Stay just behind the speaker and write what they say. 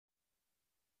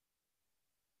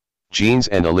Genes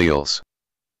and alleles.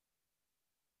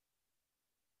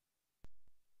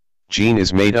 Gene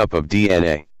is made up of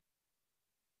DNA.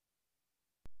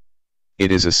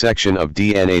 It is a section of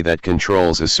DNA that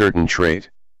controls a certain trait.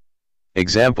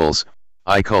 Examples: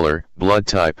 eye color, blood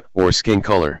type, or skin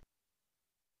color.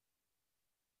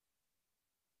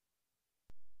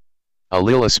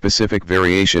 Allele: a specific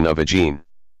variation of a gene.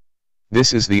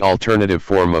 This is the alternative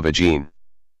form of a gene.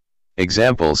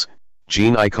 Examples: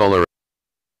 gene eye color,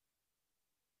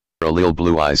 allele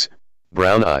blue eyes,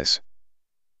 brown eyes.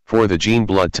 For the gene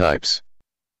blood types.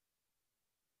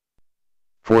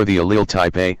 For the allele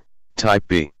type A, type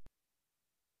B.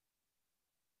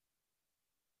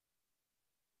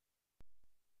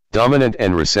 Dominant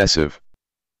and recessive.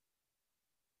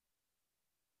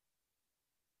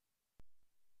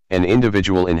 An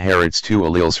individual inherits two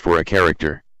alleles for a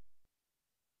character.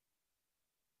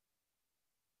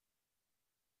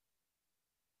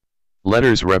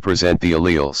 Letters represent the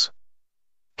alleles.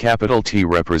 Capital T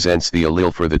represents the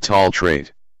allele for the tall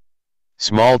trait.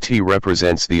 Small t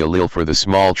represents the allele for the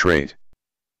small trait.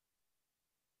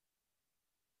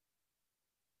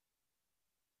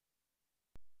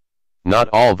 Not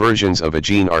all versions of a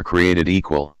gene are created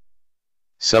equal.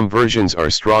 Some versions are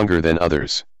stronger than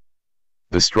others.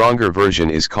 The stronger version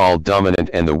is called dominant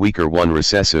and the weaker one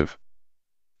recessive.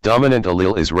 Dominant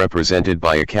allele is represented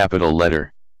by a capital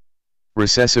letter.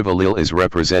 Recessive allele is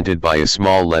represented by a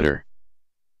small letter.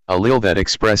 Allele that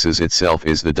expresses itself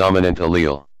is the dominant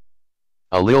allele.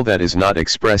 Allele that is not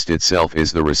expressed itself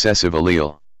is the recessive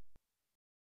allele.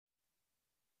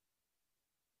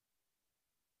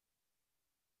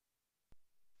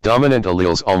 Dominant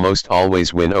alleles almost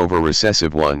always win over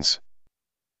recessive ones.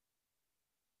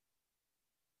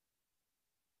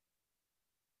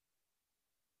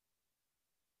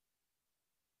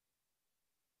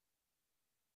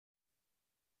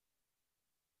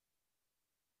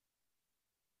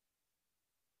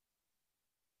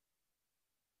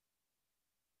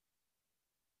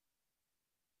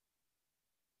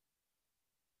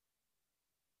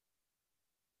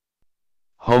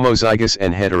 Homozygous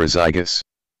and heterozygous.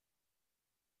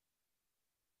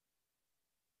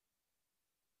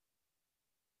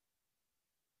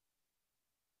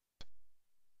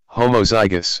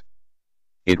 Homozygous.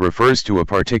 It refers to a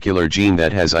particular gene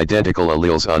that has identical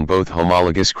alleles on both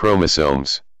homologous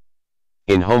chromosomes.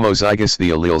 In homozygous the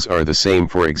alleles are the same,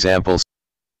 for example,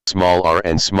 small r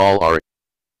and small r.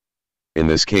 In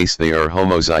this case they are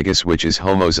homozygous, which is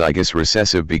homozygous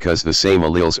recessive because the same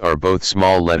alleles are both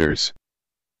small letters.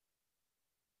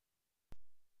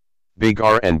 Big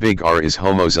R and big R is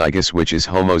homozygous, which is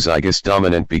homozygous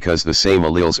dominant because the same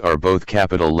alleles are both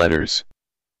capital letters.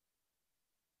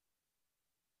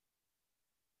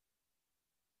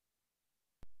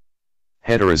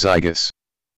 Heterozygous.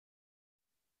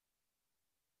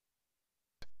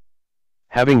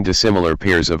 Having dissimilar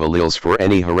pairs of alleles for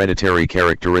any hereditary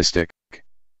characteristic.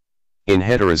 In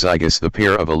heterozygous the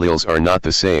pair of alleles are not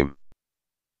the same.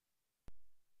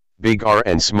 Big R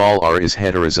and small r is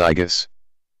heterozygous.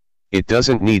 It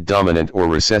doesn't need dominant or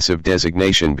recessive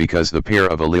designation because the pair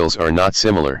of alleles are not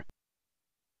similar.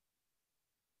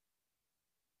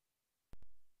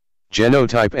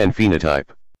 Genotype and phenotype.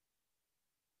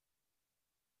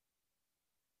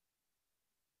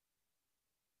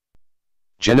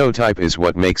 Genotype is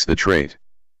what makes the trait.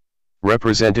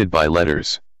 Represented by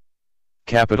letters.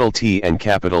 Capital T and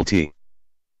capital T.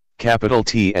 Capital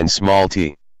T and small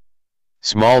t.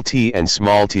 Small t and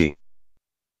small t.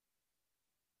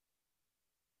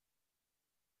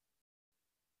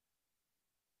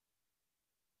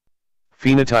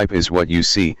 Phenotype is what you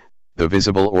see, the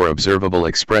visible or observable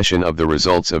expression of the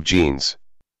results of genes.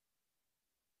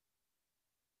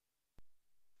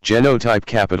 Genotype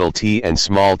capital T and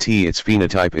small t, its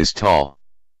phenotype is tall.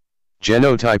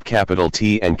 Genotype capital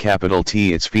T and capital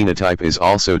T, its phenotype is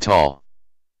also tall.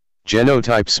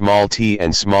 Genotype small t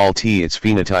and small t, its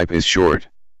phenotype is short.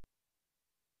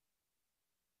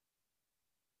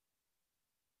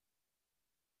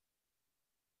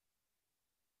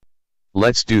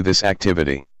 Let's do this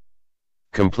activity.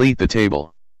 Complete the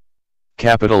table.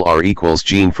 Capital R equals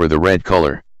gene for the red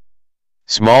color.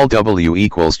 Small w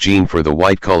equals gene for the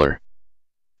white color.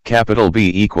 Capital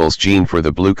B equals gene for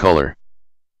the blue color.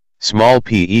 Small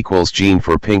p equals gene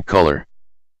for pink color.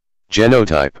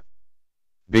 Genotype.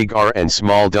 Big R and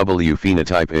small w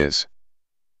phenotype is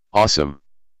awesome.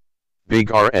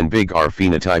 Big R and big R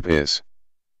phenotype is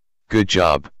good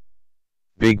job.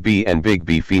 Big B and big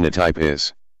B phenotype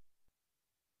is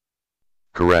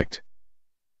correct.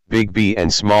 Big B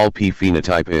and small p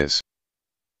phenotype is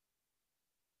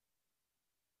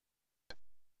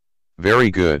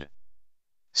very good.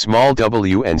 Small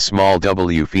w and small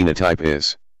w phenotype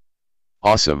is.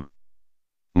 Awesome.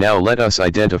 Now let us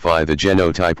identify the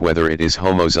genotype, whether it is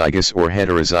homozygous or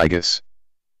heterozygous.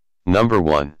 Number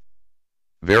 1.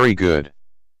 Very good.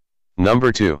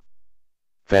 Number 2.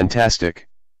 Fantastic.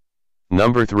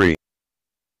 Number 3.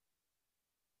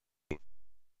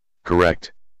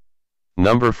 Correct.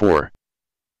 Number 4.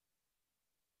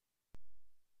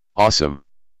 Awesome.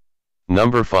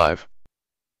 Number 5.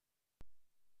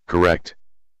 Correct.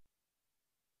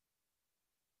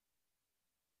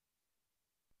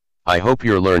 I hope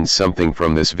you learned something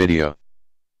from this video.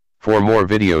 For more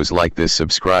videos like this,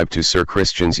 subscribe to Sir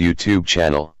Christian's YouTube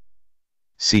channel.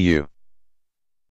 See you.